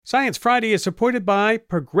Science Friday is supported by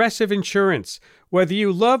Progressive Insurance. Whether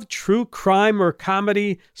you love true crime or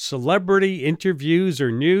comedy, celebrity interviews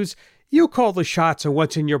or news, you call the shots on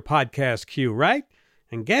what's in your podcast queue, right?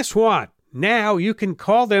 And guess what? Now you can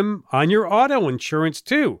call them on your auto insurance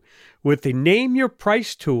too with the Name Your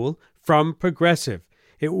Price tool from Progressive.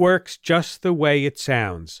 It works just the way it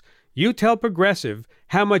sounds. You tell Progressive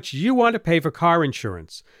how much you want to pay for car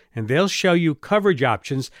insurance, and they'll show you coverage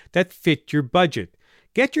options that fit your budget.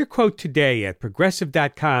 Get your quote today at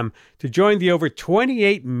Progressive.com to join the over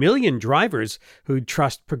 28 million drivers who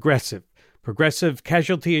trust Progressive. Progressive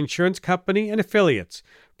Casualty Insurance Company and Affiliates.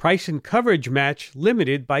 Price and coverage match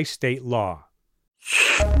limited by state law.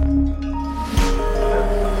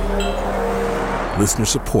 Listener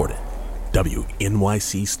supported.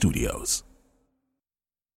 WNYC Studios.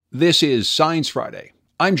 This is Science Friday.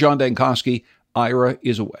 I'm John Dankosky. Ira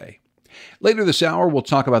is away. Later this hour, we'll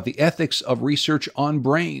talk about the ethics of research on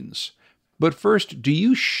brains. But first, do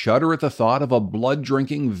you shudder at the thought of a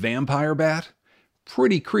blood-drinking vampire bat?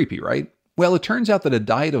 Pretty creepy, right? Well, it turns out that a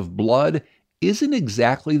diet of blood isn't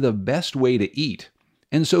exactly the best way to eat.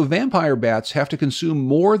 And so vampire bats have to consume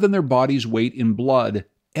more than their body's weight in blood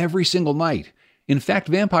every single night. In fact,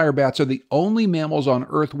 vampire bats are the only mammals on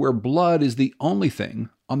Earth where blood is the only thing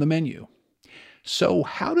on the menu. So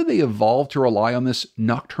how do they evolve to rely on this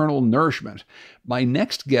nocturnal nourishment? My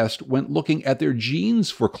next guest went looking at their genes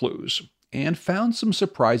for clues and found some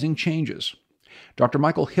surprising changes. Dr.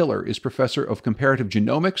 Michael Hiller is professor of comparative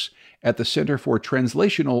genomics at the Center for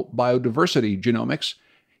Translational Biodiversity Genomics.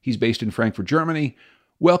 He's based in Frankfurt, Germany.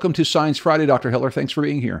 Welcome to Science Friday, Dr. Hiller. Thanks for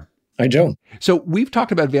being here. Hi, Joe. So we've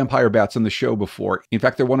talked about vampire bats on the show before. In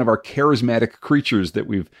fact, they're one of our charismatic creatures that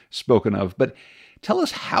we've spoken of. But tell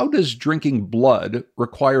us, how does drinking blood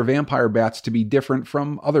require vampire bats to be different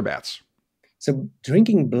from other bats? So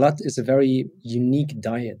drinking blood is a very unique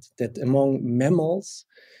diet that among mammals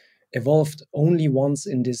evolved only once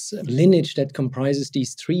in this lineage that comprises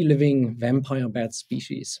these three living vampire bat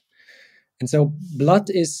species. And so blood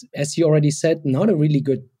is, as you already said, not a really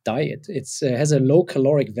good diet. It has a low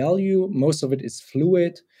caloric value. Most of it is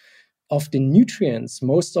fluid. Of the nutrients,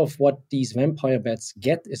 most of what these vampire bats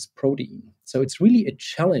get is protein. So it's really a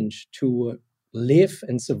challenge to live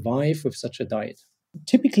and survive with such a diet.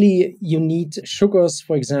 Typically, you need sugars,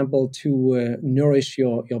 for example, to nourish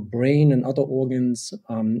your brain and other organs.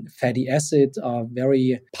 Fatty acids are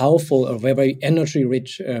very powerful or very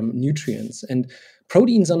energy-rich nutrients. And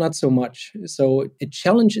proteins are not so much. So a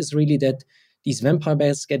challenge is really that these vampire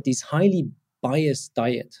bats get this highly biased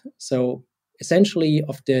diet. So essentially,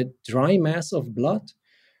 of the dry mass of blood,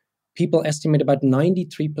 people estimate about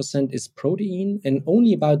 93% is protein and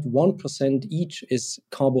only about 1% each is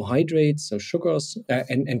carbohydrates, so sugars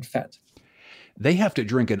and fat. They have to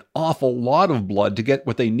drink an awful lot of blood to get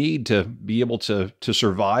what they need to be able to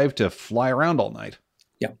survive, to fly around all night.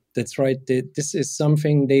 Yeah, that's right. This is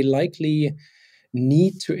something they likely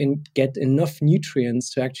need to get enough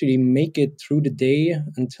nutrients to actually make it through the day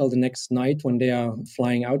until the next night when they are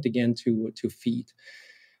flying out again to feed.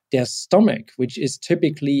 Their stomach, which is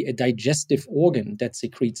typically a digestive organ that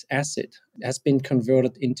secretes acid, has been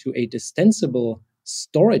converted into a distensible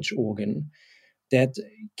storage organ that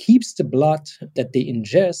keeps the blood that they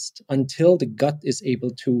ingest until the gut is able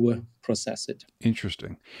to process it.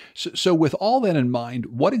 Interesting. So with all that in mind,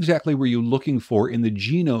 what exactly were you looking for in the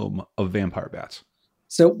genome of vampire bats?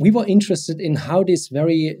 So we were interested in how this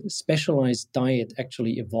very specialized diet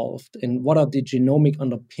actually evolved and what are the genomic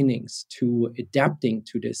underpinnings to adapting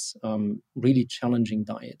to this really challenging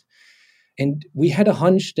diet. And we had a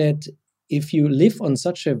hunch that if you live on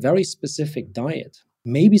such a very specific diet,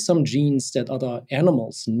 maybe some genes that other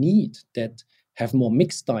animals need that have more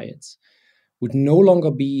mixed diets would no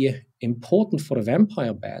longer be important for the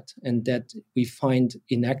vampire bat, and that we find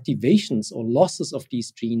inactivations or losses of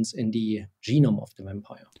these genes in the genome of the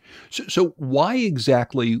vampire. So why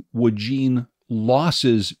exactly would gene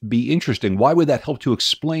losses be interesting? Why would that help to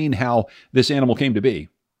explain how this animal came to be?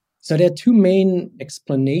 So there are two main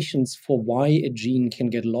explanations for why a gene can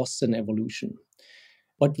get lost in evolution.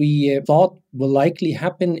 What we thought will likely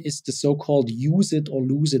happen is the so-called use it or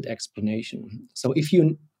lose it explanation. So if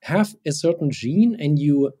you have a certain gene and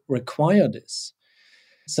you require this,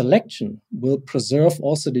 selection will preserve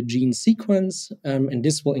also the gene sequence, and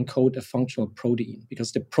this will encode a functional protein,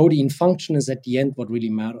 because the protein function is at the end what really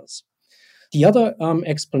matters. The other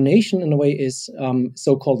explanation in a way is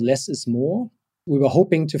so-called less is more. We were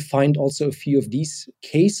hoping to find also a few of these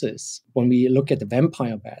cases when we look at the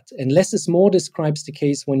vampire bat. And less is more describes the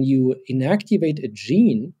case when you inactivate a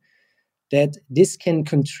gene that this can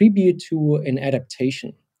contribute to an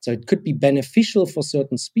adaptation. So it could be beneficial for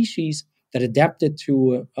certain species that adapted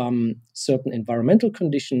to certain environmental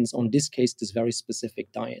conditions, or in this case, this very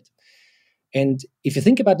specific diet. And if you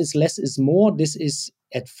think about this less is more, this is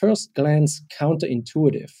at first glance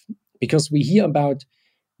counterintuitive, because we hear about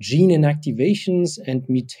gene inactivations and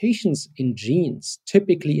mutations in genes,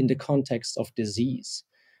 typically in the context of disease.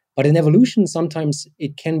 But in evolution, sometimes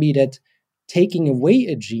it can be that taking away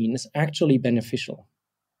a gene is actually beneficial.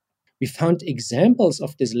 We found examples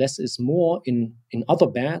of this less is more in other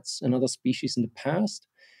bats and other species in the past.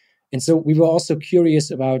 And so we were also curious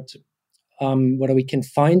about whether we can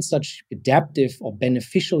find such adaptive or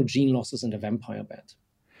beneficial gene losses in the vampire bat.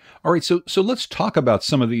 All right, so let's talk about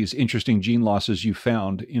some of these interesting gene losses you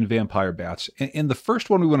found in vampire bats. And the first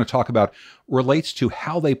one we want to talk about relates to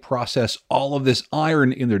how they process all of this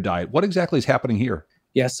iron in their diet. What exactly is happening here?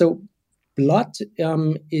 Yeah, so blood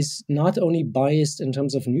is not only biased in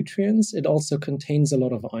terms of nutrients, it also contains a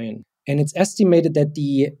lot of iron. And it's estimated that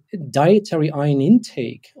the dietary iron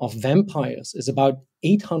intake of vampires is about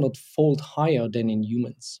 800-fold higher than in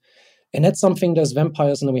humans. And that's something those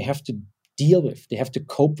vampires we have to deal with. They have to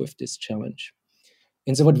cope with this challenge.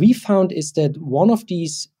 And so what we found is that one of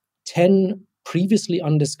these 10 previously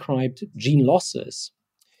undescribed gene losses,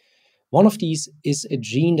 one of these is a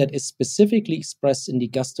gene that is specifically expressed in the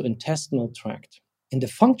gastrointestinal tract. And the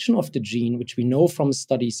function of the gene, which we know from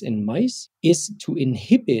studies in mice, is to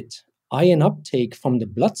inhibit iron uptake from the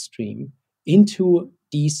bloodstream into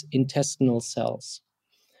these intestinal cells.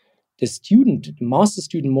 The master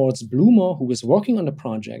student Moritz Blumer, who was working on the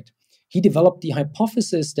project, he developed the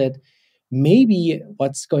hypothesis that maybe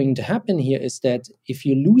what's going to happen here is that if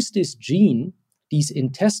you lose this gene, these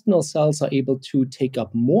intestinal cells are able to take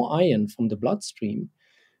up more iron from the bloodstream.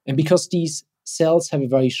 And because these cells have a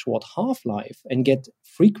very short half-life and get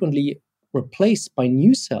frequently replaced by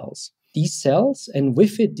new cells, these cells, and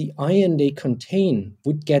with it the iron they contain,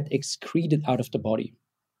 would get excreted out of the body.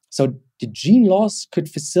 So the gene loss could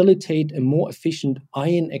facilitate a more efficient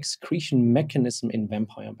iron excretion mechanism in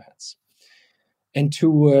vampire bats. And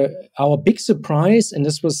to our big surprise, and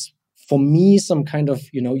this was for me some kind of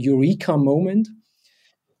eureka moment,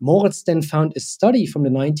 Moritz then found a study from the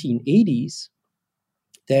 1980s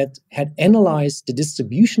that had analyzed the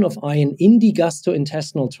distribution of iron in the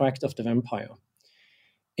gastrointestinal tract of the vampire.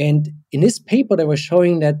 And in this paper, they were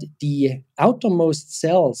showing that the outermost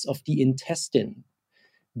cells of the intestine,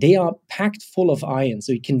 they are packed full of iron.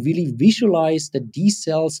 So you can really visualize that these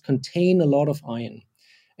cells contain a lot of iron.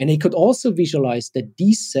 And they could also visualize that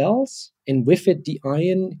these cells, and with it the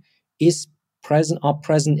iron, are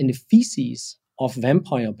present in the feces of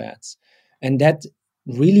vampire bats. And that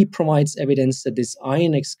really provides evidence that this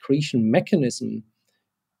iron excretion mechanism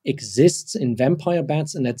exists in vampire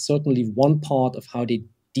bats, and that's certainly one part of how they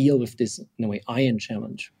deal with this, iron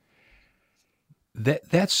challenge.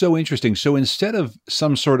 That's so interesting. So instead of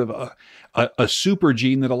some sort of a super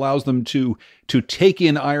gene that allows them to take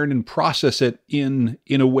in iron and process it in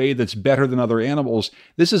a way that's better than other animals,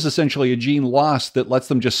 this is essentially a gene loss that lets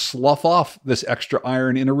them just slough off this extra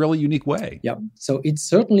iron in a really unique way. Yeah. So it's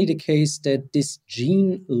certainly the case that this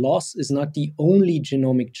gene loss is not the only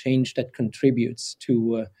genomic change that contributes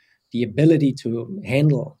to the ability to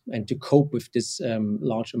handle and to cope with this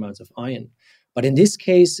large amounts of iron. But in this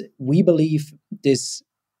case, we believe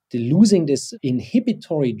losing this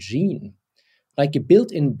inhibitory gene, like a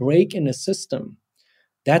built-in break in a system,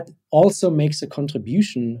 that also makes a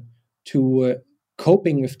contribution to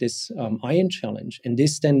coping with this iron challenge. And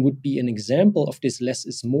this then would be an example of this less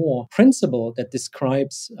is more principle that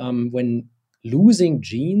describes when losing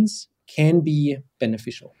genes can be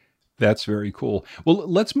beneficial. That's very cool. Well,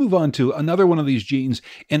 let's move on to another one of these genes.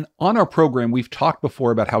 And on our program, we've talked before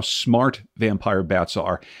about how smart vampire bats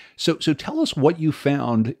are. So tell us what you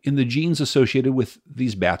found in the genes associated with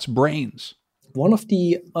these bats' brains. One of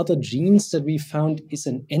the other genes that we found is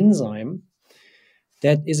an enzyme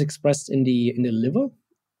that is expressed in the liver.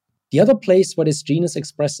 The other place where this gene is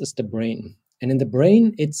expressed is the brain. And in the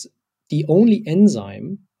brain, it's the only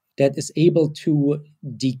enzyme that is able to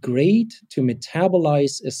degrade, to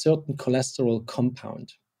metabolize a certain cholesterol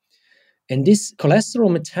compound. And this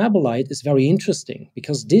cholesterol metabolite is very interesting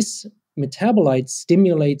because this metabolite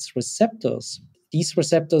stimulates receptors. These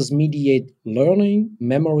receptors mediate learning,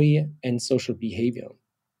 memory, and social behavior.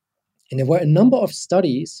 And there were a number of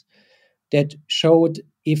studies that showed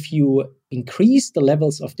if you increase the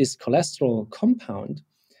levels of this cholesterol compound,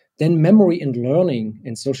 then memory and learning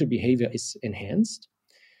and social behavior is enhanced.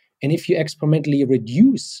 And if you experimentally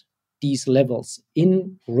reduce these levels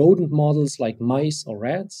in rodent models like mice or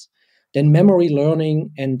rats, then memory,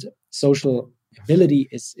 learning, and social ability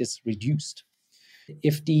is reduced.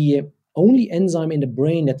 if the only enzyme in the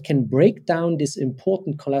brain that can break down this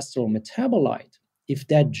important cholesterol metabolite, if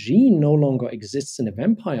that gene no longer exists in a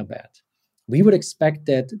vampire bat, we would expect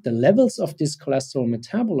that the levels of this cholesterol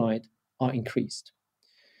metabolite are increased.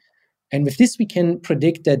 And with this, we can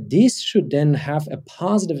predict that this should then have a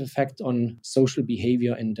positive effect on social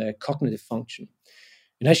behavior and cognitive function.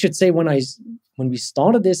 And I should say, when we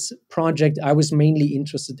started this project, I was mainly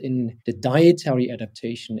interested in the dietary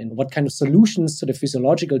adaptation and what kind of solutions to the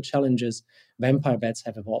physiological challenges vampire bats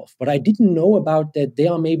have evolved. But I didn't know about that they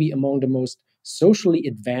are maybe among the most socially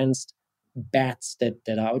advanced bats that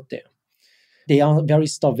are out there. They are very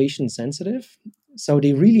starvation sensitive. So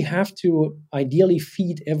they really have to ideally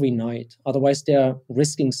feed every night. Otherwise, they're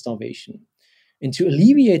risking starvation. And to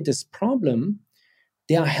alleviate this problem,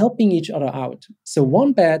 they are helping each other out. So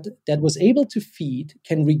one bat that was able to feed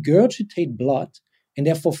can regurgitate blood and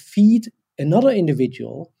therefore feed another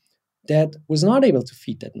individual that was not able to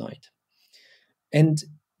feed that night.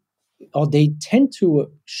 Or they tend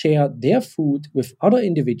to share their food with other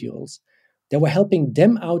individuals that were helping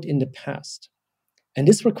them out in the past. And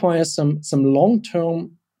this requires some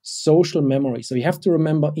long-term social memory. So you have to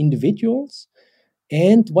remember individuals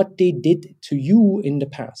and what they did to you in the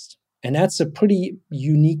past. And that's a pretty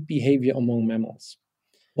unique behavior among mammals.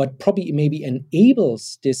 What probably maybe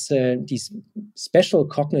enables these special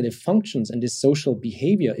cognitive functions and this social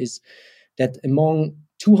behavior is that among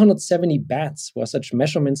 270 bats where such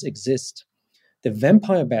measurements exist, the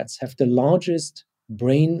vampire bats have the largest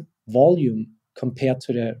brain volume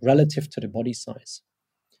relative to the body size.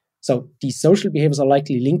 So these social behaviors are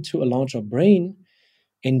likely linked to a larger brain.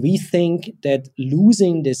 And we think that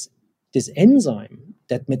losing this enzyme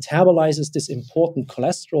that metabolizes this important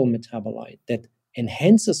cholesterol metabolite that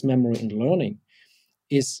enhances memory and learning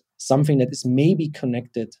is something that is maybe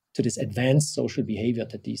connected to this advanced social behavior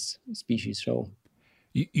that these species show.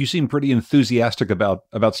 You seem pretty enthusiastic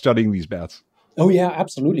about studying these bats. Oh, yeah,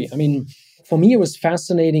 absolutely. I mean, for me, it was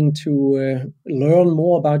fascinating to learn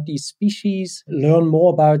more about these species, learn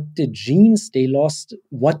more about the genes they lost,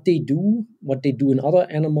 what they do in other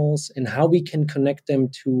animals, and how we can connect them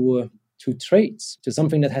to traits, to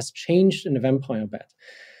something that has changed in the vampire bat.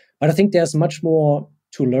 But I think there's much more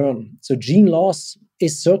to learn. So gene loss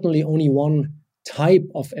is certainly only one type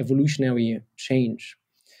of evolutionary change.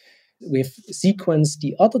 We've sequenced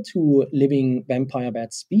the other two living vampire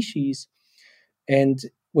bat species, and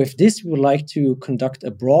with this, we would like to conduct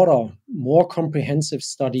a broader, more comprehensive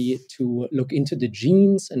study to look into the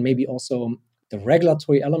genes and maybe also the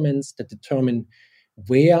regulatory elements that determine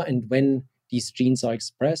where and when these genes are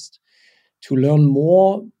expressed, to learn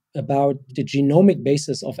more about the genomic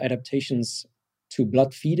basis of adaptations to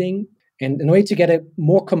blood feeding, and in a way to get a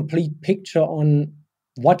more complete picture on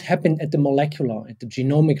what happened at the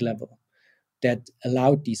genomic level that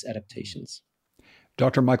allowed these adaptations.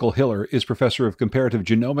 Dr. Michael Hiller is professor of comparative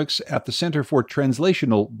genomics at the Center for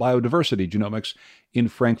Translational Biodiversity Genomics in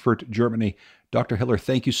Frankfurt, Germany. Dr. Hiller,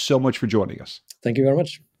 thank you so much for joining us. Thank you very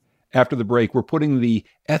much. After the break, we're putting the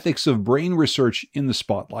ethics of brain research in the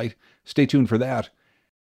spotlight. Stay tuned for that.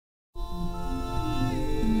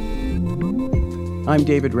 I'm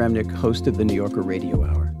David Remnick, host of the New Yorker Radio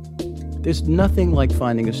Hour. There's nothing like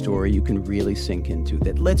finding a story you can really sink into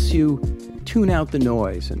that lets you tune out the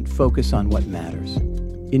noise and focus on what matters.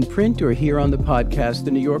 In print or here on the podcast,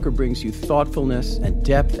 The New Yorker brings you thoughtfulness and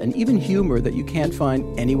depth and even humor that you can't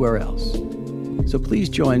find anywhere else. So please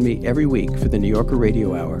join me every week for the New Yorker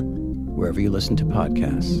Radio Hour, wherever you listen to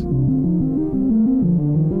podcasts.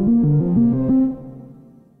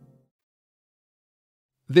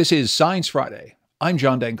 This is Science Friday. I'm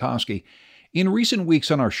John Dankosky. In recent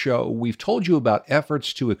weeks on our show, we've told you about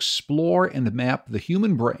efforts to explore and map the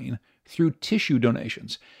human brain through tissue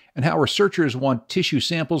donations, and how researchers want tissue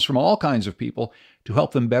samples from all kinds of people to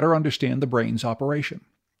help them better understand the brain's operation.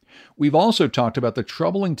 We've also talked about the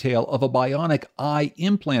troubling tale of a bionic eye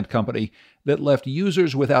implant company that left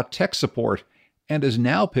users without tech support and is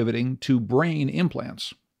now pivoting to brain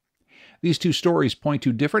implants. These two stories point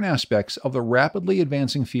to different aspects of the rapidly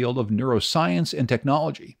advancing field of neuroscience and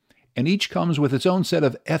technology, and each comes with its own set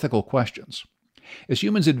of ethical questions. As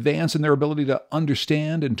humans advance in their ability to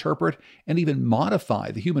understand, interpret, and even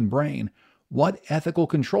modify the human brain, what ethical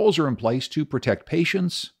controls are in place to protect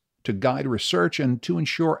patients, to guide research, and to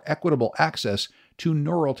ensure equitable access to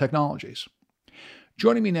neural technologies?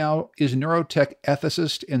 Joining me now is neurotech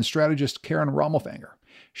ethicist and strategist Karen Rommelfanger.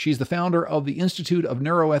 She's the founder of the Institute of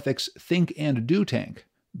Neuroethics Think and Do Tank,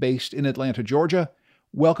 based in Atlanta, Georgia.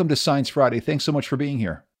 Welcome to Science Friday. Thanks so much for being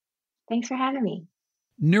here. Thanks for having me.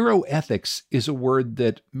 Neuroethics is a word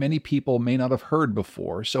that many people may not have heard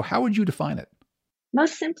before, so how would you define it?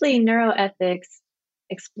 Most simply, neuroethics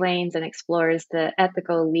explains and explores the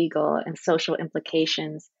ethical, legal, and social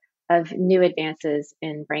implications of new advances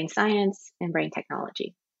in brain science and brain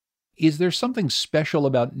technology. Is there something special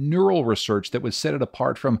about neural research that would set it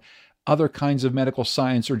apart from other kinds of medical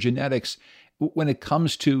science or genetics when it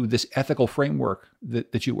comes to this ethical framework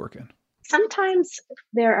that you work in? Sometimes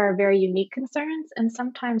there are very unique concerns, and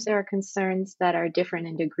sometimes there are concerns that are different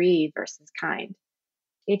in degree versus kind.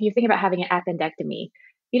 If you think about having an appendectomy,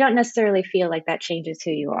 you don't necessarily feel like that changes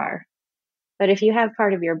who you are. But if you have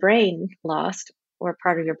part of your brain lost or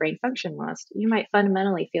part of your brain function lost, you might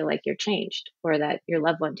fundamentally feel like you're changed or that your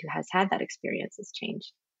loved one who has had that experience is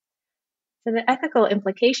changed. So the ethical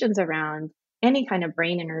implications around any kind of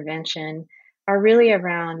brain intervention are really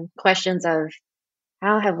around questions of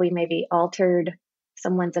how have we maybe altered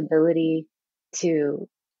someone's ability to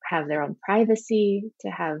have their own privacy, to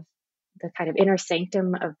have the kind of inner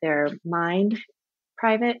sanctum of their mind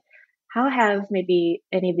private? How have maybe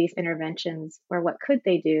any of these interventions, or what could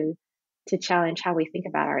they do to challenge how we think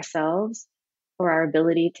about ourselves or our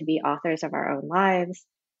ability to be authors of our own lives?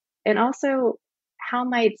 And also, how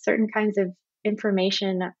might certain kinds of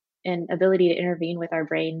information and ability to intervene with our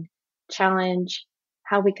brain challenge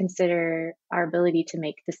how we consider our ability to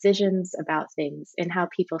make decisions about things and how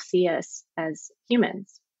people see us as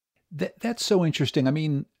humans? That's so interesting. I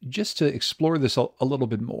mean, just to explore this a little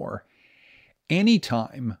bit more,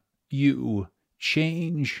 anytime you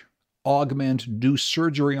change, augment, do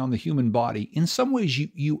surgery on the human body, in some ways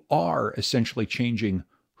you are essentially changing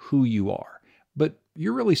who you are. But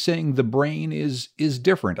you're really saying the brain is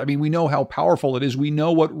different. I mean, we know how powerful it is. We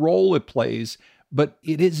know what role it plays, but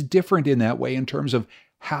it is different in that way in terms of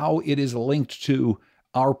how it is linked to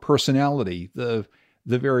our personality, the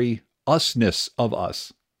very usness of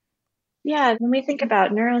us. Yeah, when we think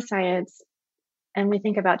about neuroscience and we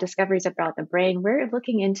think about discoveries about the brain, we're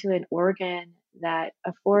looking into an organ that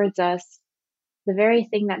affords us the very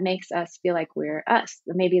thing that makes us feel like we're us,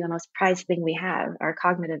 maybe the most prized thing we have, our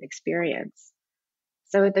cognitive experience.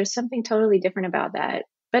 So there's something totally different about that.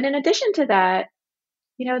 But in addition to that,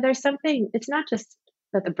 there's something, it's not just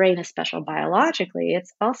that the brain is special biologically,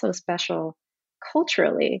 it's also special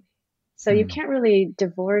culturally. So you can't really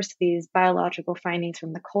divorce these biological findings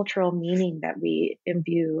from the cultural meaning that we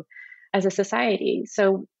imbue as a society.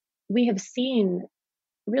 So we have seen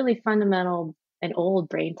really fundamental and old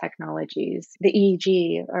brain technologies, the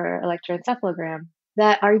EEG or electroencephalogram,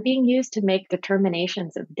 that are being used to make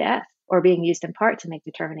determinations of death, or being used in part to make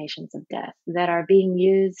determinations of death, that are being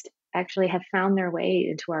used, actually have found their way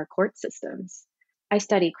into our court systems. I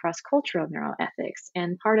study cross-cultural neuroethics,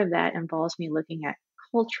 and part of that involves me looking at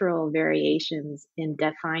cultural variations in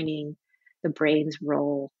defining the brain's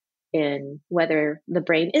role in whether the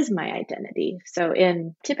brain is my identity. So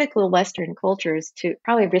in typical Western cultures, to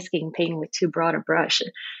probably risking painting with too broad a brush,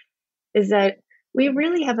 is that we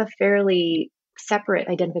really have a fairly separate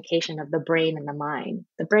identification of the brain and the mind.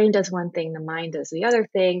 The brain does one thing, the mind does the other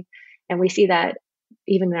thing. And we see that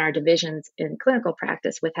even in our divisions in clinical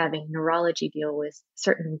practice with having neurology deal with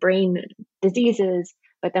certain brain diseases,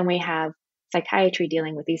 but then we have psychiatry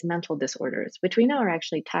dealing with these mental disorders, which we know are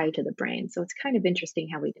actually tied to the brain. So it's kind of interesting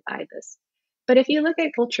how we divide this. But if you look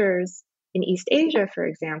at cultures in East Asia, for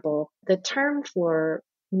example, the term for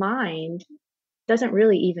mind doesn't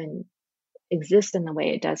really even exist in the way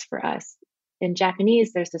it does for us. In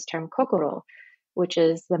Japanese, there's this term kokoro, which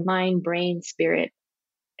is the mind, brain, spirit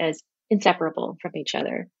as inseparable from each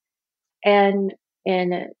other. And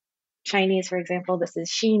in Chinese, for example, this is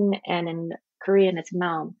shin, and in Korean, it's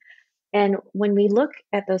maum. And when we look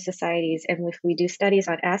at those societies, and if we do studies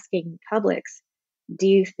on asking publics, do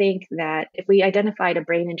you think that if we identified a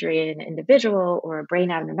brain injury in an individual or a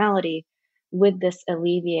brain abnormality, would this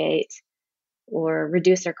alleviate or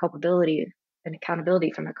reduce their culpability and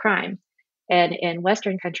accountability from a crime? And in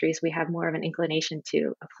Western countries, we have more of an inclination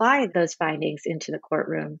to apply those findings into the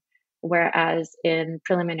courtroom, whereas in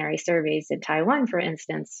preliminary surveys in Taiwan, for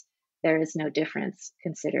instance, there is no difference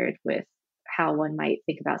considered with how one might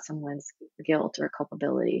think about someone's guilt or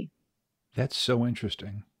culpability. That's so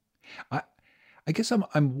interesting. I guess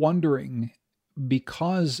I'm wondering,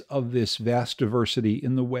 because of this vast diversity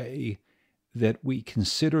in the way that we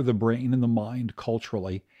consider the brain and the mind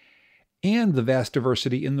culturally, and the vast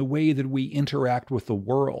diversity in the way that we interact with the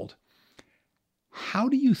world, how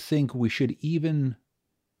do you think we should even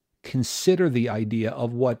consider the idea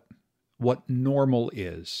of what normal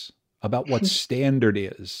is, about what standard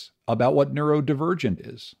is, about what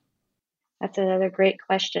neurodivergent is? That's another great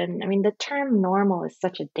question. I mean, the term normal is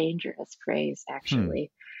such a dangerous phrase,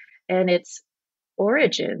 actually. And its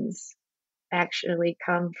origins actually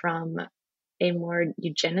come from a more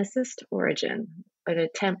eugenicist origin, an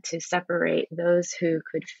attempt to separate those who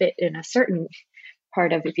could fit in a certain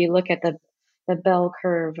part of, if you look at the bell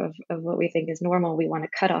curve of what we think is normal, we want to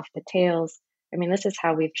cut off the tails. I mean, this is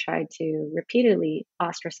how we've tried to repeatedly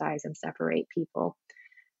ostracize and separate people.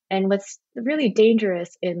 And what's really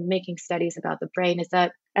dangerous in making studies about the brain is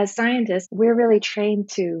that as scientists, we're really trained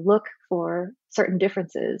to look for certain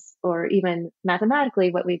differences, or even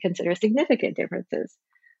mathematically, what we consider significant differences.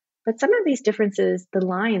 But some of these differences, the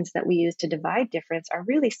lines that we use to divide difference, are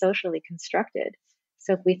really socially constructed.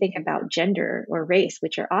 So if we think about gender or race,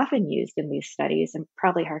 which are often used in these studies, and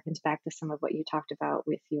probably harkens back to some of what you talked about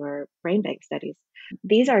with your brain bank studies,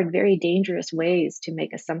 these are very dangerous ways to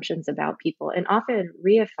make assumptions about people and often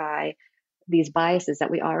reify these biases that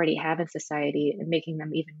we already have in society and making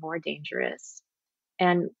them even more dangerous.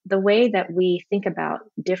 And the way that we think about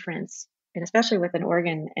difference, and especially with an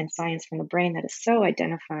organ and science from the brain that is so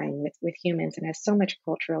identifying with humans and has so much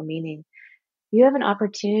cultural meaning, you have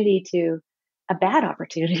a bad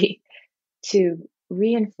opportunity to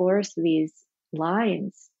reinforce these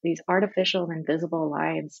lines, these artificial and invisible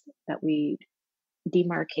lines that we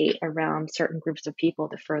demarcate around certain groups of people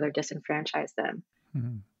to further disenfranchise them.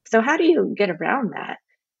 Mm-hmm. So how do you get around that?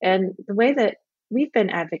 And the way that we've been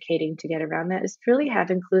advocating to get around that is really have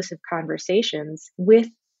inclusive conversations with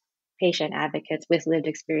patient advocates, with lived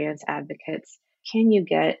experience advocates. Can you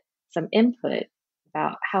get some input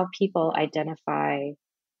about how people identify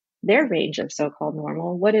their range of so-called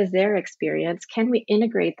normal? What is their experience? Can we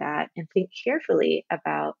integrate that and think carefully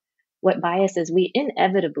about what biases we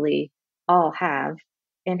inevitably all have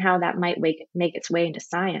and how that might make its way into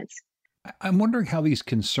science? I'm wondering how these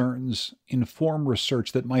concerns inform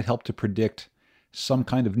research that might help to predict some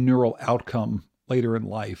kind of neural outcome later in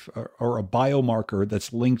life, or a biomarker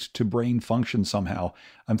that's linked to brain function somehow.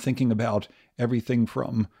 I'm thinking about everything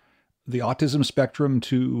from the autism spectrum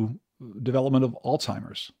to development of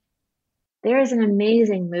Alzheimer's. There is an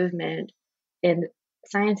amazing movement in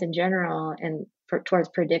science in general and towards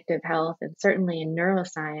predictive health, and certainly in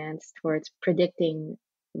neuroscience towards predicting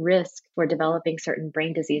risk for developing certain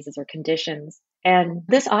brain diseases or conditions. And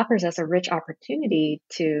this offers us a rich opportunity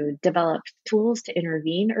to develop tools to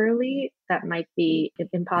intervene early that might be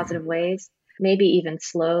in positive ways, maybe even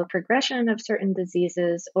slow progression of certain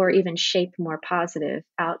diseases, or even shape more positive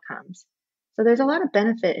outcomes. So there's a lot of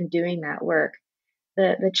benefit in doing that work.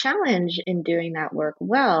 The challenge in doing that work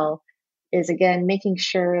well is, again, making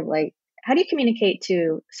sure, like, how do you communicate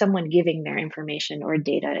to someone giving their information or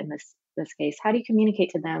data in this case? How do you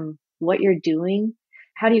communicate to them what you're doing?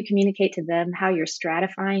 How do you communicate to them how you're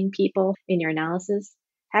stratifying people in your analysis?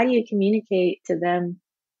 How do you communicate to them,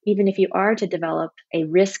 even if you are to develop a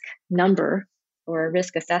risk number or a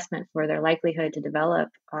risk assessment for their likelihood to develop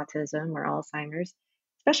autism or Alzheimer's?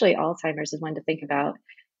 Especially Alzheimer's is one to think about.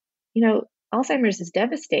 You know, Alzheimer's is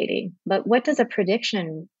devastating, but what does a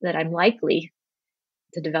prediction that I'm likely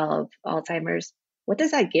to develop Alzheimer's, what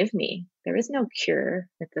does that give me? There is no cure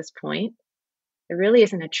at this point. There really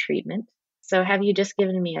isn't a treatment. So have you just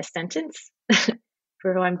given me a sentence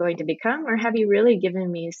for who I'm going to become, or have you really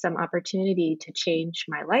given me some opportunity to change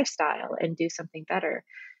my lifestyle and do something better?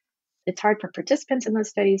 It's hard for participants in those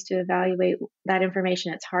studies to evaluate that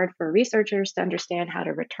information. It's hard for researchers to understand how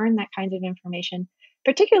to return that kind of information.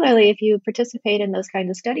 Particularly if you participate in those kinds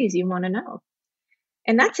of studies, you want to know.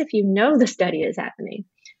 And that's if you know the study is happening.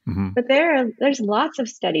 Mm-hmm. But there's lots of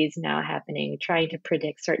studies now happening trying to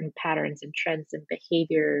predict certain patterns and trends and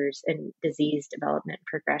behaviors and disease development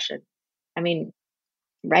progression. I mean,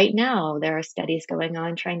 right now, there are studies going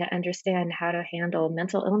on trying to understand how to handle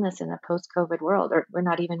mental illness in a post-COVID world, or we're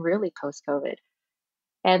not even really post-COVID.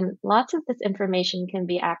 And lots of this information can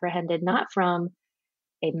be apprehended not from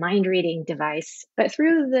a mind reading device, but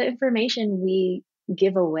through the information we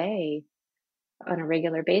give away on a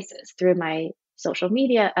regular basis, through my social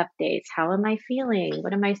media updates. How am I feeling?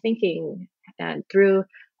 What am I thinking? And through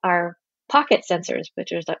our pocket sensors,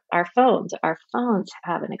 which is our phones. Our phones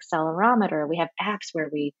have an accelerometer. We have apps where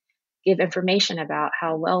we give information about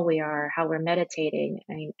how well we are, how we're meditating.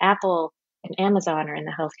 I mean, Apple and Amazon are in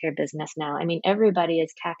the healthcare business now. I mean, everybody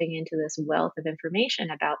is tapping into this wealth of information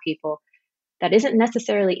about people that isn't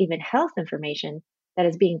necessarily even health information, that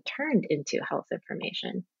is being turned into health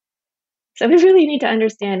information. So we really need to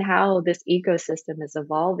understand how this ecosystem is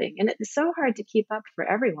evolving. And it's so hard to keep up for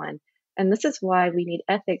everyone. And this is why we need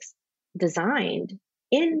ethics designed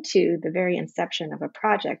into the very inception of a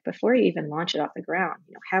project before you even launch it off the ground.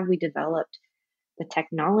 You know, have we developed the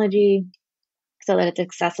technology so that it's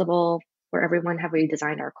accessible for everyone? Have we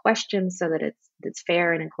designed our questions so that it's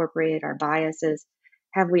fair and incorporated our biases?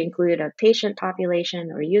 Have we included a patient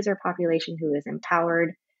population or user population who is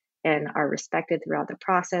empowered and are respected throughout the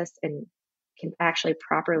process and can actually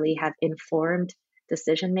properly have informed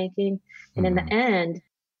decision making? And in the end,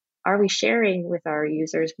 are we sharing with our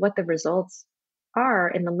users what the results are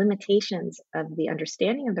and the limitations of the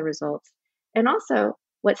understanding of the results, and also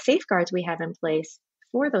what safeguards we have in place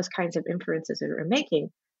for those kinds of inferences that we're making,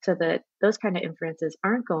 so that those kind of inferences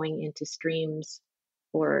aren't going into streams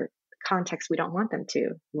or contexts we don't want them to,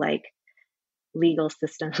 like legal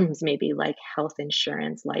systems, maybe like health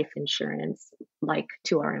insurance, life insurance, like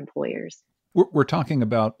to our employers. We're talking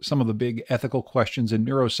about some of the big ethical questions in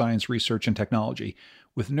neuroscience research and technology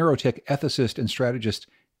with neurotech ethicist and strategist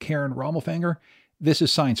Karen Rommelfanger. This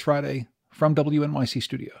is Science Friday from WNYC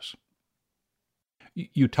Studios.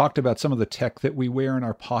 You talked about some of the tech that we wear in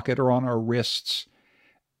our pocket or on our wrists.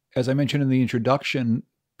 As I mentioned in the introduction,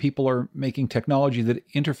 people are making technology that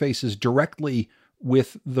interfaces directly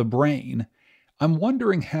with the brain. I'm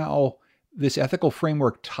wondering how this ethical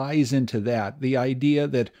framework ties into that, the idea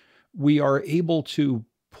that we are able to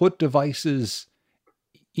put devices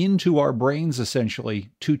into our brains essentially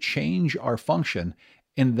to change our function.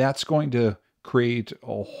 And that's going to create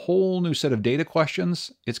a whole new set of data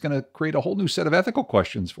questions. It's going to create a whole new set of ethical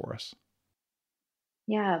questions for us.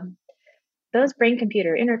 Yeah, those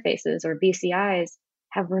brain-computer interfaces, or BCIs,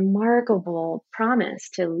 have remarkable promise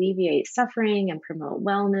to alleviate suffering and promote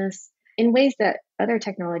wellness in ways that other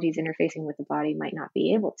technologies interfacing with the body might not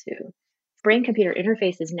be able to. Brain-computer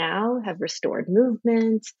interfaces now have restored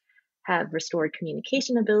movement, have restored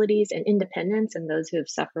communication abilities and independence in those who have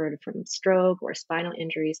suffered from stroke or spinal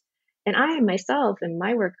injuries. And I myself, in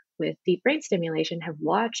my work with deep brain stimulation, have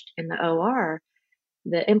watched in the OR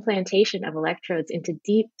the implantation of electrodes into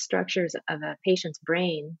deep structures of a patient's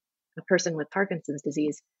brain, a person with Parkinson's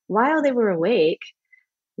disease, while they were awake,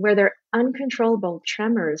 where their uncontrollable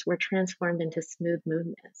tremors were transformed into smooth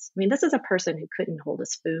movements. I mean, this is a person who couldn't hold a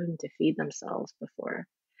spoon to feed themselves before.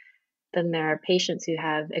 Then there are patients who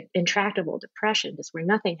have intractable depression, just where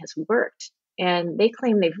nothing has worked. And they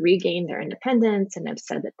claim they've regained their independence and have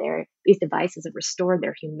said that these devices have restored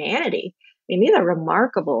their humanity. I mean, these are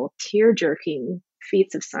remarkable, tear-jerking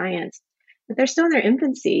feats of science, but they're still in their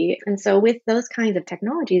infancy. And so with those kinds of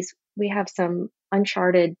technologies, we have some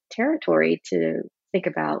uncharted territory to think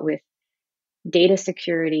about with data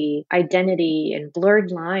security, identity, and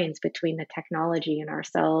blurred lines between the technology and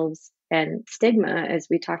ourselves, and stigma, as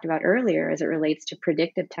we talked about earlier, as it relates to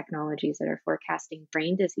predictive technologies that are forecasting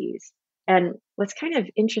brain disease. And what's kind of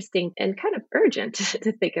interesting and kind of urgent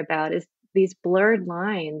to think about is these blurred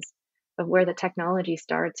lines of where the technology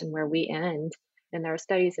starts and where we end. And there are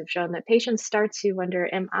studies have shown that patients start to wonder,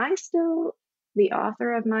 am I still the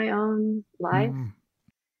author of my own life?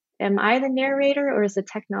 Am I the narrator, or is the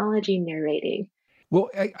technology narrating? Well,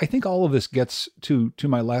 I think all of this gets to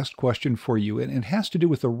my last question for you, and it has to do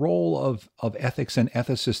with the role of ethics and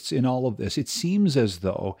ethicists in all of this. It seems as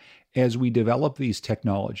though as we develop these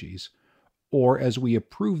technologies, or as we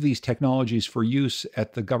approve these technologies for use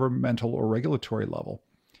at the governmental or regulatory level,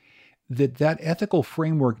 that ethical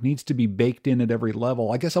framework needs to be baked in at every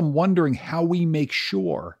level. I guess I'm wondering how we make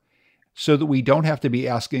sure so that we don't have to be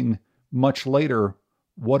asking much later,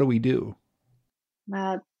 what do we do?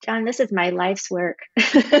 Wow, John, this is my life's work.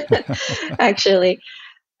 Actually,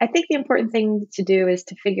 I think the important thing to do is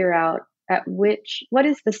to figure out what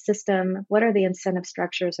is the system, what are the incentive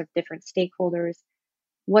structures of different stakeholders,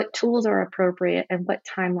 what tools are appropriate, and what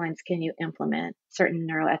timelines can you implement certain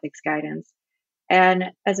neuroethics guidance.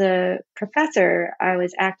 And as a professor, I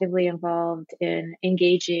was actively involved in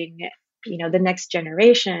engaging, the next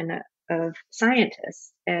generation of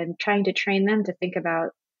scientists and trying to train them to think about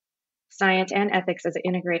science and ethics as an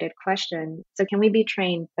integrated question. So can we be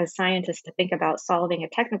trained as scientists to think about solving a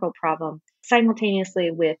technical problem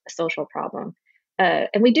simultaneously with a social problem? And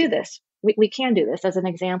we do this. We can do this. As an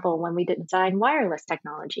example, when we design wireless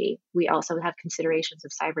technology, we also have considerations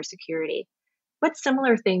of cybersecurity. What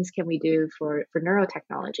similar things can we do for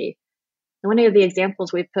neurotechnology? And one of the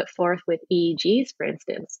examples we've put forth with EEGs, for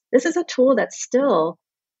instance, this is a tool that still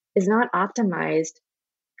is not optimized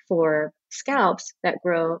for scalps that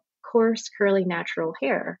grow coarse, curly, natural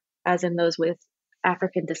hair, as in those with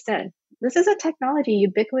African descent. This is a technology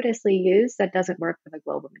ubiquitously used that doesn't work for the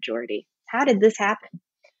global majority. How did this happen?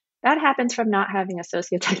 That happens from not having a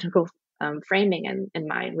socio-technical framing in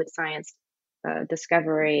mind with science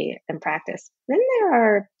discovery and practice. Then there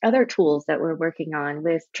are other tools that we're working on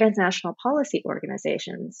with transnational policy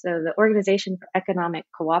organizations. So the Organization for Economic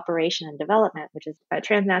Cooperation and Development, which is a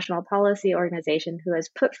transnational policy organization who has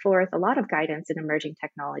put forth a lot of guidance in emerging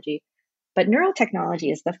technology, But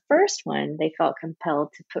neurotechnology is the first one they felt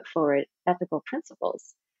compelled to put forward ethical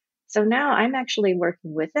principles. So now I'm actually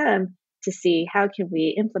working with them to see how can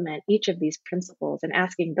we implement each of these principles and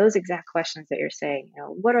asking those exact questions that you're saying.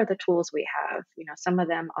 What are the tools we have? Some of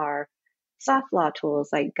them are soft law tools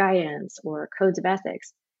like guidance or codes of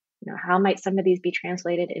ethics. How might some of these be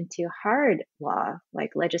translated into hard law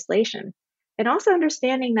like legislation? And also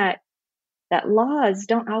understanding that laws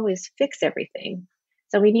don't always fix everything.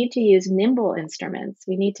 So we need to use nimble instruments.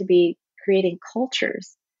 We need to be creating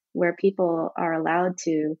cultures where people are allowed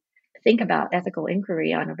to think about ethical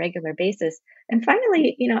inquiry on a regular basis. And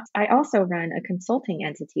finally, I also run a consulting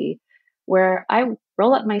entity where I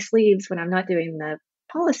roll up my sleeves when I'm not doing the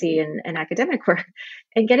policy and academic work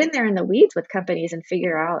and get in there in the weeds with companies and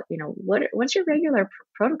figure out, what's your regular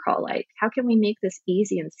protocol like? How can we make this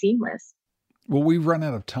easy and seamless? Well, we've run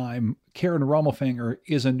out of time. Karen Rommelfinger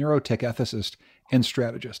is a neurotech ethicist and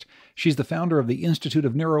strategist. She's the founder of the Institute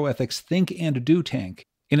of Neuroethics Think and Do Tank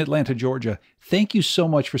in Atlanta, Georgia. Thank you so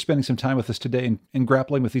much for spending some time with us today and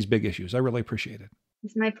grappling with these big issues. I really appreciate it.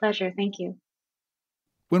 It's my pleasure. Thank you.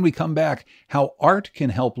 When we come back, how art can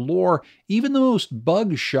help lure even the most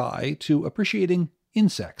bug-shy to appreciating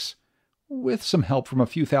insects, with some help from a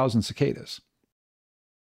few thousand cicadas.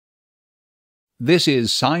 This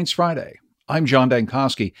is Science Friday. I'm John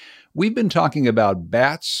Dankosky. We've been talking about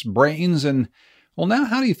bats, brains, and, well, now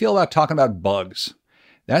how do you feel about talking about bugs?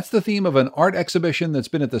 That's the theme of an art exhibition that's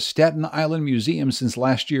been at the Staten Island Museum since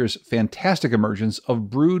last year's fantastic emergence of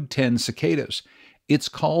Brood 10 cicadas. It's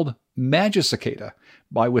called Cicada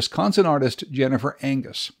by Wisconsin artist Jennifer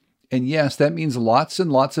Angus. And yes, that means lots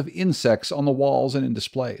and lots of insects on the walls and in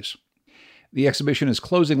displays. The exhibition is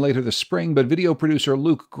closing later this spring, but video producer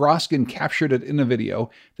Luke Groskin captured it in a video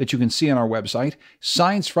that you can see on our website,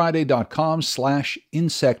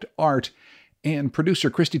 sciencefriday.com/insectart. And producer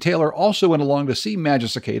Christy Taylor also went along to see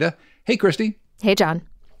Cicada. Hey, Christy. Hey, John.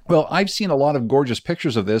 Well, I've seen a lot of gorgeous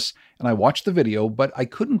pictures of this, and I watched the video, but I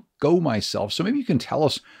couldn't go myself. So maybe you can tell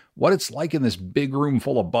us what it's like in this big room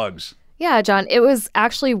full of bugs. Yeah, John, it was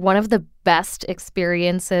actually one of the best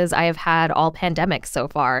experiences I have had all pandemic so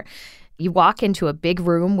far. You walk into a big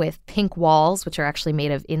room with pink walls, which are actually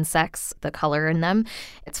made of insects, the color in them.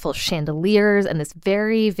 It's full of chandeliers and this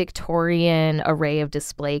very Victorian array of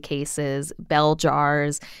display cases, bell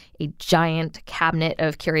jars, a giant cabinet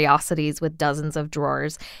of curiosities with dozens of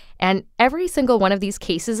drawers. And every single one of these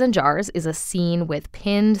cases and jars is a scene with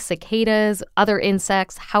pinned cicadas, other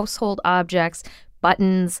insects, household objects,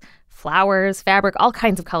 buttons, flowers, fabric, all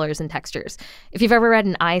kinds of colors and textures. If you've ever read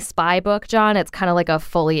an I Spy book, John, it's kind of like a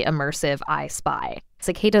fully immersive I Spy.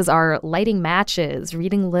 Cicadas are lighting matches,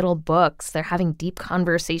 reading little books. They're having deep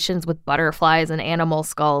conversations with butterflies and animal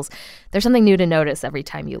skulls. There's something new to notice every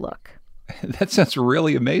time you look. That sounds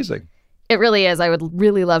really amazing. It really is. I would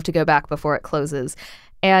really love to go back before it closes.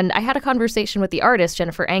 And I had a conversation with the artist,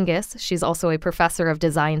 Jennifer Angus. She's also a professor of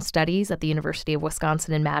design studies at the University of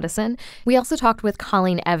Wisconsin in Madison. We also talked with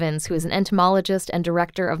Colleen Evans, who is an entomologist and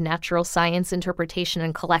director of natural science interpretation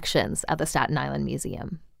and collections at the Staten Island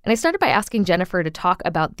Museum. And I started by asking Jennifer to talk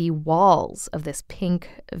about the walls of this pink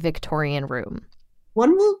Victorian room.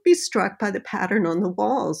 One will be struck by the pattern on the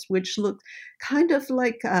walls, which look kind of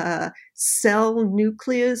like a cell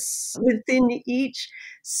nucleus within each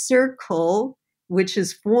circle, which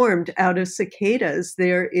is formed out of cicadas.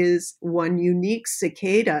 There is one unique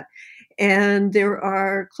cicada, and there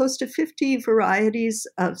are close to 50 varieties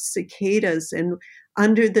of cicadas. And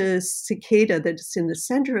under the cicada that's in the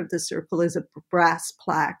center of the circle is a brass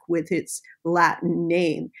plaque with its Latin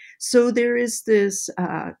name. So there is this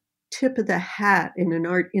tip of the hat in an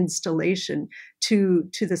art installation to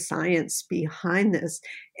the science behind this.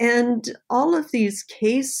 And all of these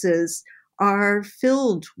cases are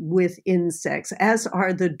filled with insects, as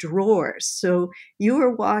are the drawers. So you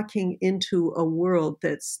are walking into a world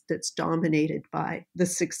that's dominated by the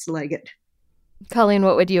six-legged. Colleen,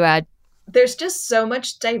 what would you add? There's just so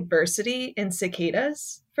much diversity in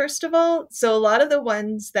cicadas, first of all. So a lot of the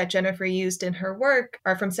ones that Jennifer used in her work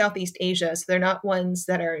are from Southeast Asia. So they're not ones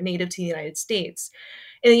that are native to the United States.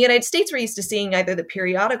 In the United States, we're used to seeing either the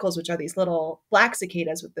periodicals, which are these little black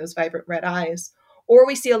cicadas with those vibrant red eyes, or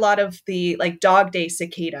we see a lot of the like dog day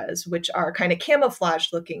cicadas, which are kind of camouflage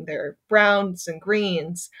looking. They're browns and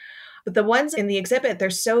greens. But the ones in the exhibit, they're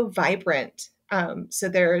so vibrant. So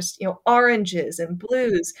there's, oranges and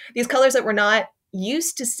blues, these colors that we're not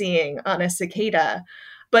used to seeing on a cicada,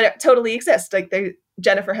 but totally exist. Like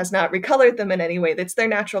Jennifer has not recolored them in any way. That's their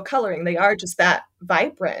natural coloring. They are just that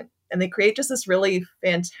vibrant, and they create just this really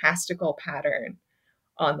fantastical pattern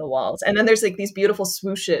on the walls. And then there's like these beautiful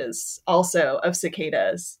swooshes also of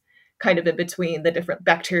cicadas kind of in between the different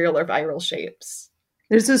bacterial or viral shapes.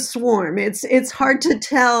 There's a swarm. It's hard to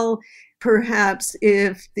tell perhaps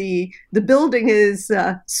if the building is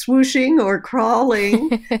swooshing or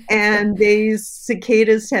crawling and these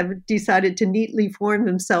cicadas have decided to neatly form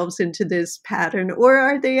themselves into this pattern, or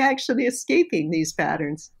are they actually escaping these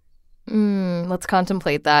patterns? Let's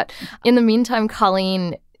contemplate that. In the meantime,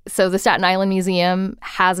 Colleen, so the Staten Island Museum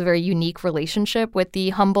has a very unique relationship with the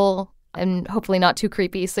humble and hopefully not too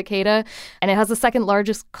creepy cicada, and it has the second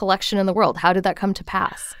largest collection in the world. How did that come to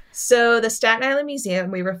pass? So the Staten Island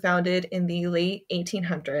Museum, we were founded in the late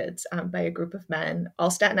 1800s by a group of men,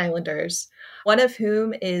 all Staten Islanders, one of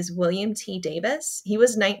whom is William T. Davis. He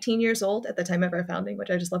was 19 years old at the time of our founding, which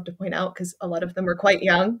I just love to point out because a lot of them were quite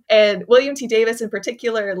young. And William T. Davis in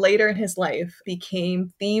particular, later in his life,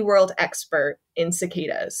 became the world expert in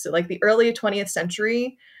cicadas. So like the early 20th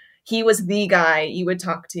century, he was the guy you would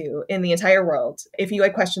talk to in the entire world if you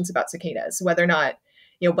had questions about cicadas, whether or not,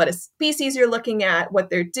 what a species you're looking at,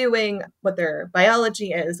 what they're doing, what their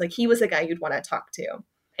biology is. Like he was the guy you'd want to talk to.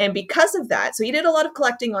 And because of that, so he did a lot of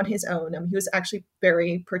collecting on his own. He was actually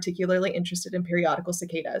very particularly interested in periodical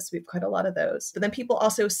cicadas. We have quite a lot of those. But then people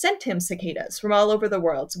also sent him cicadas from all over the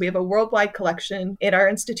world. So we have a worldwide collection in our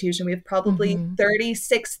institution. We have probably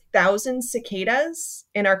 36,000 cicadas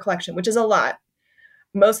in our collection, which is a lot.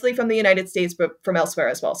 Mostly from the United States, but from elsewhere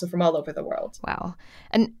as well. So from all over the world. Wow.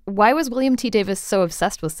 And why was William T. Davis so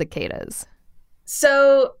obsessed with cicadas?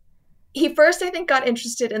 So he first, I think, got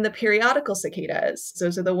interested in the periodical cicadas.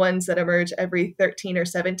 Those are the ones that emerge every 13 or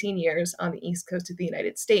 17 years on the east coast of the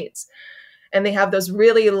United States. And they have those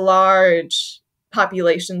really large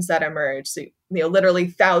populations that emerge. So, literally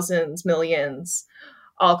thousands, millions,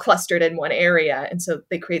 all clustered in one area. And so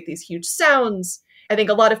they create these huge sounds. I think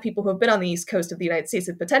a lot of people who have been on the east coast of the United States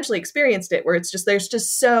have potentially experienced it, where there's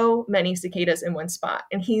just so many cicadas in one spot.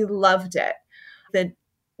 And he loved it. The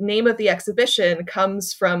name of the exhibition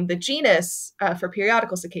comes from the genus for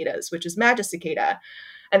periodical cicadas, which is Magicicada.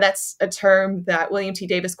 And that's a term that William T.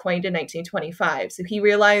 Davis coined in 1925. So he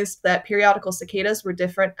realized that periodical cicadas were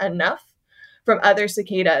different enough from other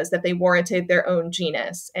cicadas that they warranted their own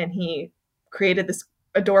genus. And he created this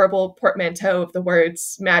adorable portmanteau of the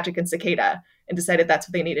words magic and cicada and decided that's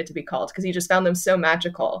what they needed to be called because he just found them so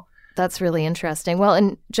magical. That's really interesting. Well,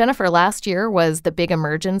 and Jennifer, last year was the big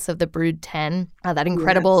emergence of the Brood 10, that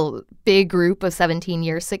incredible big group of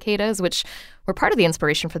 17-year cicadas, which were part of the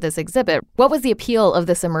inspiration for this exhibit. What was the appeal of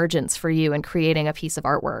this emergence for you in creating a piece of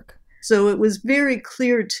artwork? So it was very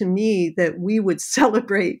clear to me that we would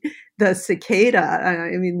celebrate the cicada.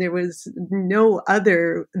 I mean, there was no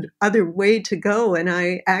other way to go. And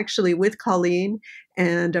I actually, with Colleen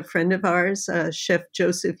and a friend of ours, Chef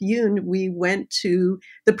Joseph Yoon, we went to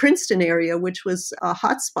the Princeton area, which was a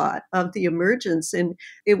hotspot of the emergence. And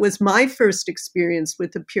it was my first experience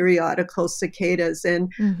with the periodical cicadas.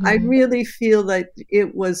 And I really feel that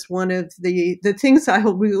it was one of the things I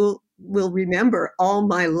will remember all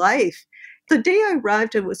my life. The day I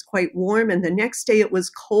arrived, it was quite warm, and the next day it was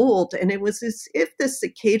cold, and it was as if the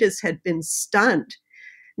cicadas had been stunned.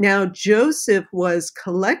 Now, Joseph was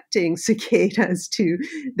collecting cicadas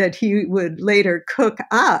that he would later cook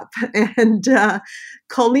up, and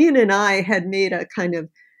Colleen and I had made a kind of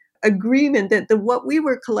agreement that what we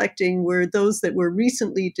were collecting were those that were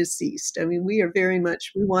recently deceased. I mean, we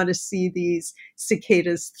want to see these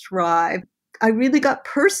cicadas thrive. I really got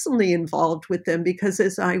personally involved with them because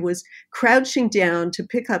as I was crouching down to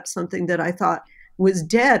pick up something that I thought was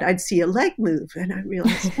dead, I'd see a leg move and I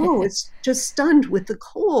realized, oh, it's just stunned with the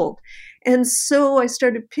cold. And so I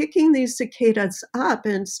started picking these cicadas up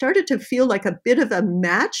and started to feel like a bit of a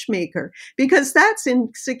matchmaker because that's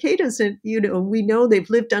in cicadas. And, we know they've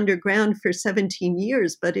lived underground for 17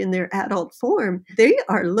 years, but in their adult form, they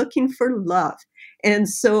are looking for love. And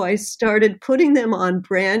so I started putting them on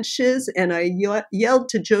branches and I yelled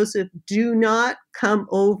to Joseph, do not come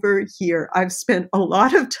over here. I've spent a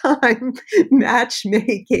lot of time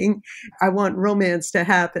matchmaking. I want romance to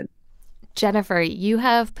happen. Jennifer, you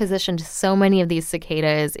have positioned so many of these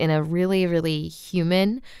cicadas in a really, really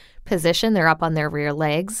human position. They're up on their rear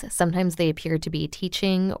legs. Sometimes they appear to be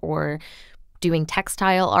teaching or doing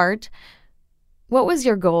textile art. What was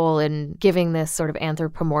your goal in giving this sort of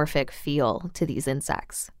anthropomorphic feel to these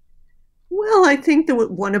insects? Well, I think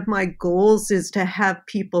that one of my goals is to have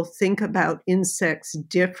people think about insects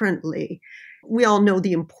differently. We all know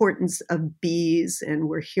the importance of bees, and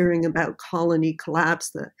we're hearing about colony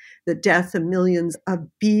collapse, the death of millions of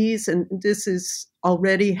bees, and this is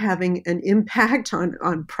already having an impact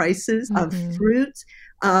on prices of fruits.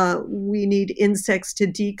 We need insects to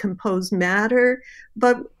decompose matter,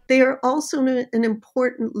 but they are also an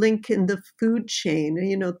important link in the food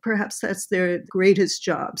chain. Perhaps that's their greatest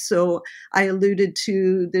job. So I alluded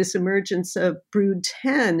to this emergence of brood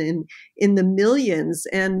 10 in the millions,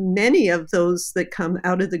 and many of those that come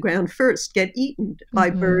out of the ground first get eaten by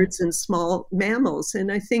birds and small mammals.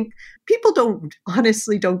 And I think people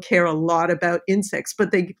honestly don't care a lot about insects,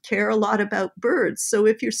 but they care a lot about birds. So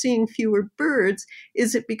if you're seeing fewer birds,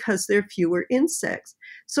 is it because there are fewer insects?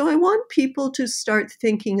 So I want people to start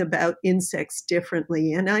thinking about insects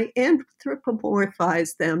differently, and I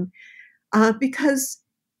anthropomorphize them because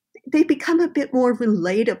they become a bit more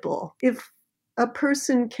relatable. If a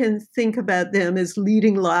person can think about them as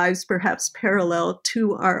leading lives perhaps parallel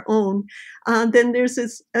to our own, then there's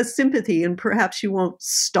a sympathy, and perhaps you won't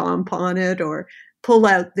stomp on it or pull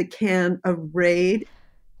out the can of Raid.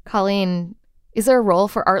 Colleen, is there a role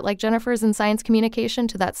for art like Jennifer's in science communication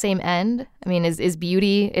to that same end? I mean, is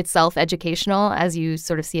beauty itself educational as you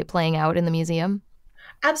sort of see it playing out in the museum?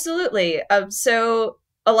 Absolutely. So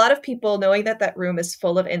a lot of people, knowing that that room is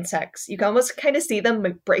full of insects, you can almost kind of see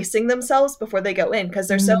them bracing themselves before they go in because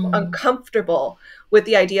they're so uncomfortable with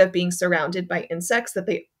the idea of being surrounded by insects that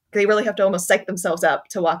they really have to almost psych themselves up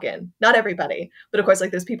to walk in. Not everybody, but of course,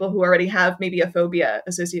 like those people who already have maybe a phobia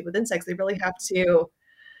associated with insects, they really have to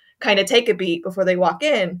kind of take a beat before they walk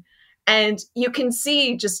in. And you can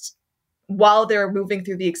see just while they're moving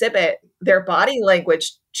through the exhibit, their body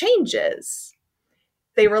language changes.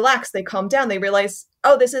 They relax, they calm down, they realize,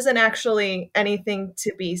 oh, this isn't actually anything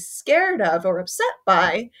to be scared of or upset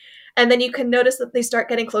by. And then you can notice that they start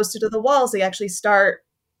getting closer to the walls. They actually start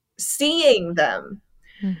seeing them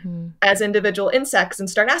as individual insects and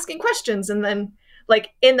start asking questions. And then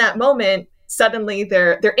like in that moment, suddenly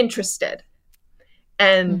they're interested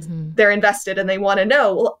and they're invested and they want to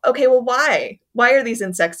know, well, okay, well, why? Why are these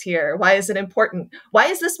insects here? Why is it important? Why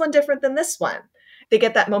is this one different than this one? They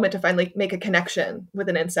get that moment to finally make a connection with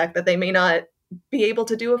an insect that they may not be able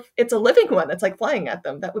to do if it's a living one that's like flying at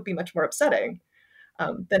them. That would be much more upsetting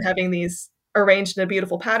than having these arranged in a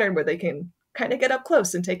beautiful pattern where they can kind of get up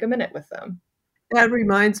close and take a minute with them. That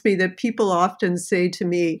reminds me that people often say to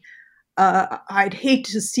me, I'd hate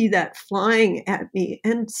to see that flying at me.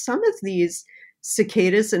 And some of these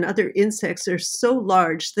cicadas and other insects are so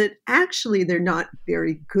large that actually they're not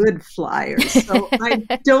very good flyers. So I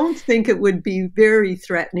don't think it would be very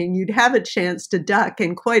threatening. You'd have a chance to duck.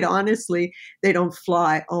 And quite honestly, they don't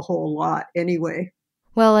fly a whole lot anyway.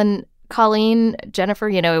 Well, and Colleen, Jennifer,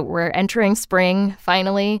 we're entering spring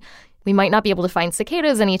finally. We might not be able to find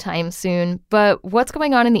cicadas anytime soon, but what's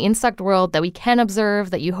going on in the insect world that we can observe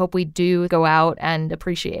that you hope we do go out and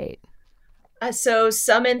appreciate? So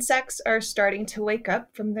some insects are starting to wake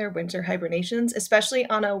up from their winter hibernations, especially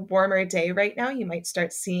on a warmer day right now. You might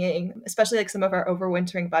start seeing, especially like some of our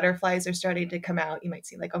overwintering butterflies are starting to come out. You might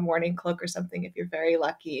see like a morning cloak or something if you're very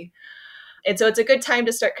lucky. And so it's a good time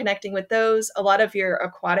to start connecting with those. A lot of your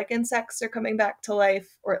aquatic insects are coming back to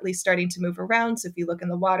life, or at least starting to move around. So if you look in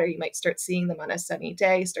the water, you might start seeing them on a sunny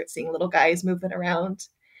day, start seeing little guys moving around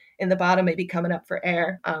in the bottom, maybe coming up for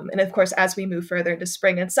air. And of course, as we move further into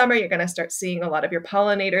spring and summer, you're going to start seeing a lot of your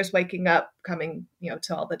pollinators waking up, coming,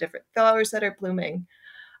 to all the different flowers that are blooming.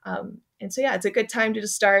 And so, yeah, it's a good time to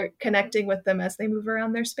just start connecting with them as they move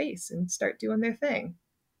around their space and start doing their thing.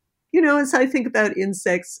 As I think about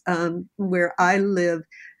insects where I live,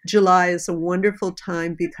 July is a wonderful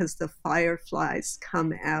time because the fireflies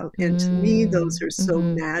come out. And to me, those are so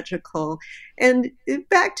magical. And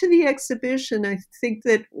back to the exhibition, I think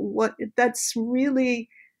that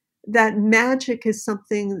that magic is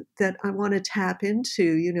something that I want to tap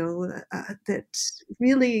into, that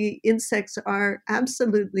really insects are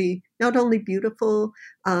absolutely not only beautiful,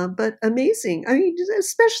 but amazing. I mean,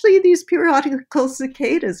 especially these periodical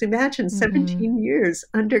cicadas. Imagine 17 years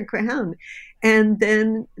underground. And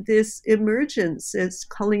then this emergence, as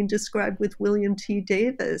Colleen described with William T.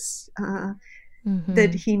 Davis,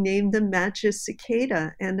 that he named the Magis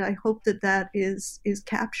cicada. And I hope that is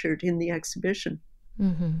captured in the exhibition.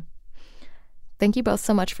 Thank you both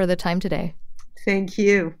so much for the time today. Thank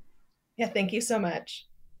you. Yeah, thank you so much.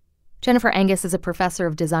 Jennifer Angus is a professor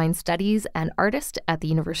of design studies and artist at the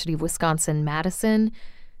University of Wisconsin-Madison.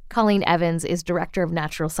 Colleen Evans is director of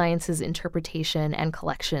natural sciences interpretation and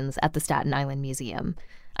collections at the Staten Island Museum.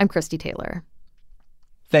 I'm Christy Taylor.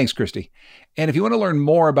 Thanks, Christy. And if you want to learn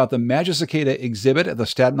more about the Magis cicada exhibit at the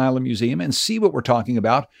Staten Island Museum and see what we're talking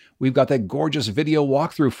about, we've got that gorgeous video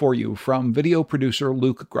walkthrough for you from video producer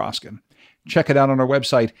Luke Groskin. Check it out on our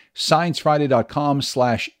website,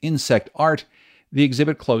 sciencefriday.com/insectart. The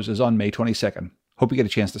exhibit closes on May 22nd. Hope you get a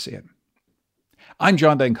chance to see it. I'm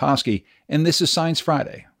John Dankosky, and this is Science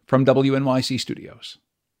Friday from WNYC Studios.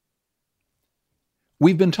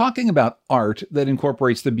 We've been talking about art that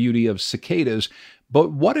incorporates the beauty of cicadas,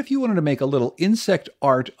 but what if you wanted to make a little insect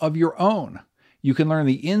art of your own? You can learn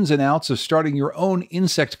the ins and outs of starting your own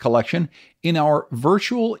insect collection in our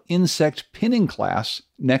virtual insect pinning class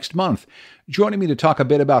next month. Joining me to talk a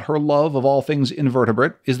bit about her love of all things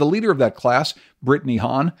invertebrate is the leader of that class, Brittany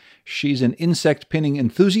Hahn. She's an insect pinning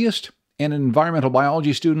enthusiast and an environmental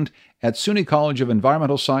biology student at SUNY College of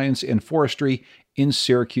Environmental Science and Forestry in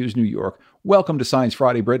Syracuse, New York. Welcome to Science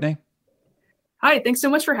Friday, Brittany. Hi, thanks so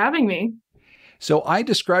much for having me. So I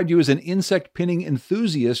described you as an insect pinning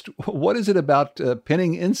enthusiast. What is it about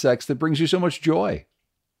pinning insects that brings you so much joy?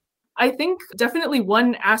 I think definitely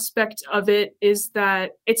one aspect of it is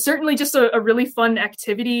that it's certainly just a really fun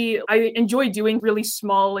activity. I enjoy doing really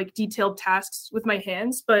small, detailed tasks with my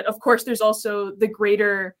hands. But of course, there's also the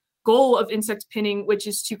greater goal of insect pinning, which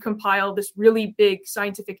is to compile this really big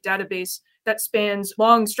scientific database that spans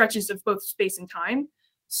long stretches of both space and time,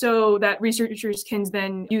 so that researchers can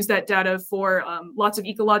then use that data for lots of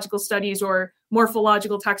ecological studies or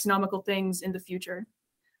morphological taxonomical things in the future.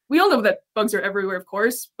 We all know that bugs are everywhere, of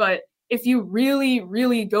course, but if you really,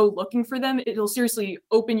 really go looking for them, it'll seriously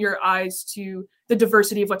open your eyes to the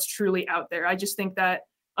diversity of what's truly out there. I just think that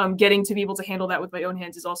getting to be able to handle that with my own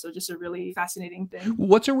hands is also just a really fascinating thing.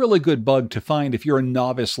 What's a really good bug to find if you're a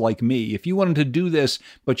novice like me? If you wanted to do this,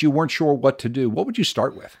 but you weren't sure what to do, what would you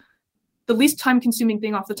start with? The least time-consuming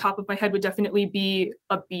thing off the top of my head would definitely be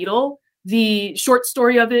a beetle. The short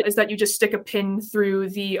story of it is that you just stick a pin through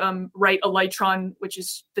the right elytron, which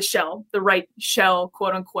is the shell, the right shell,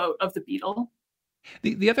 quote unquote, of the beetle.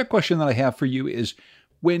 The other question that I have for you is,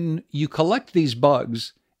 when you collect these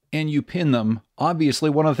bugs and you pin them, obviously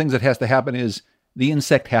one of the things that has to happen is the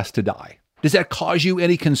insect has to die. Does that cause you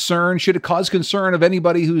any concern? Should it cause concern of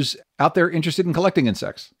anybody who's out there interested in collecting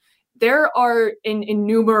insects? There are an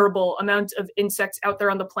innumerable amount of insects out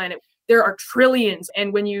there on the planet. There are trillions.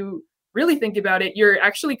 And when you really think about it, you're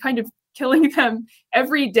actually kind of killing them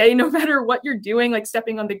every day, no matter what you're doing, like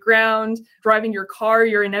stepping on the ground, driving your car,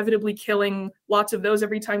 you're inevitably killing lots of those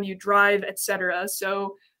every time you drive, etc.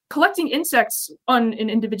 So collecting insects on an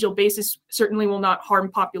individual basis certainly will not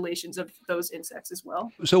harm populations of those insects as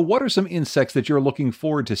well. So what are some insects that you're looking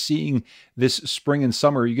forward to seeing this spring and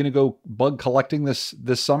summer? Are you going to go bug collecting this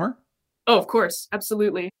summer? Oh, of course.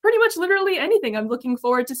 Absolutely. Pretty much literally anything. I'm looking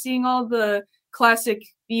forward to seeing all the classic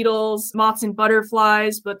beetles, moths and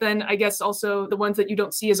butterflies, but then I guess also the ones that you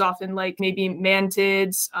don't see as often, like maybe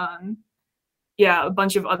mantids. A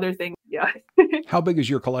bunch of other things. Yeah. How big is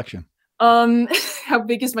your collection? How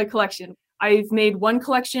big is my collection? I've made one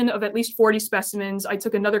collection of at least 40 specimens. I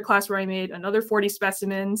took another class where I made another 40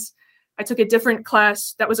 specimens. I took a different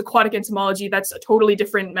class that was aquatic entomology. That's a totally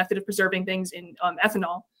different method of preserving things in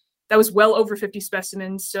ethanol. That was well over 50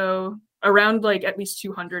 specimens. So around at least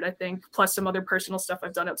 200, I think, plus some other personal stuff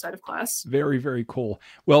I've done outside of class. Very, very cool.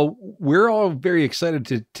 Well, we're all very excited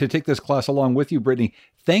to take this class along with you, Brittany.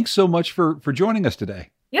 Thanks so much for joining us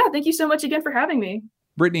today. Yeah, thank you so much again for having me.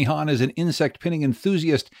 Brittany Hahn is an insect pinning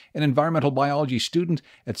enthusiast and environmental biology student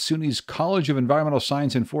at SUNY's College of Environmental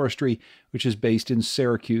Science and Forestry, which is based in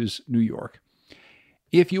Syracuse, New York.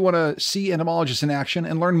 If you want to see entomologists in action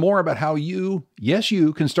and learn more about how you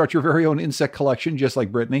can start your very own insect collection, just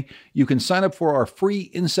like Brittany, you can sign up for our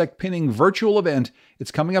free insect pinning virtual event.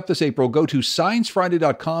 It's coming up this April. Go to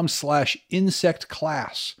sciencefriday.com/insect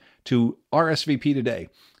class to RSVP today.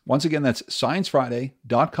 Once again, that's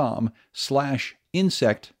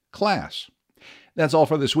sciencefriday.com/insect class. That's all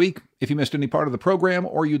for this week. If you missed any part of the program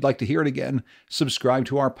or you'd like to hear it again, subscribe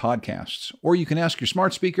to our podcasts, or you can ask your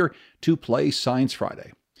smart speaker to play Science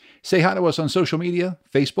Friday. Say hi to us on social media,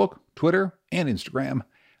 Facebook, Twitter, and Instagram.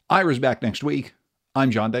 Ira's back next week.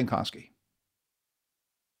 I'm John Dankosky.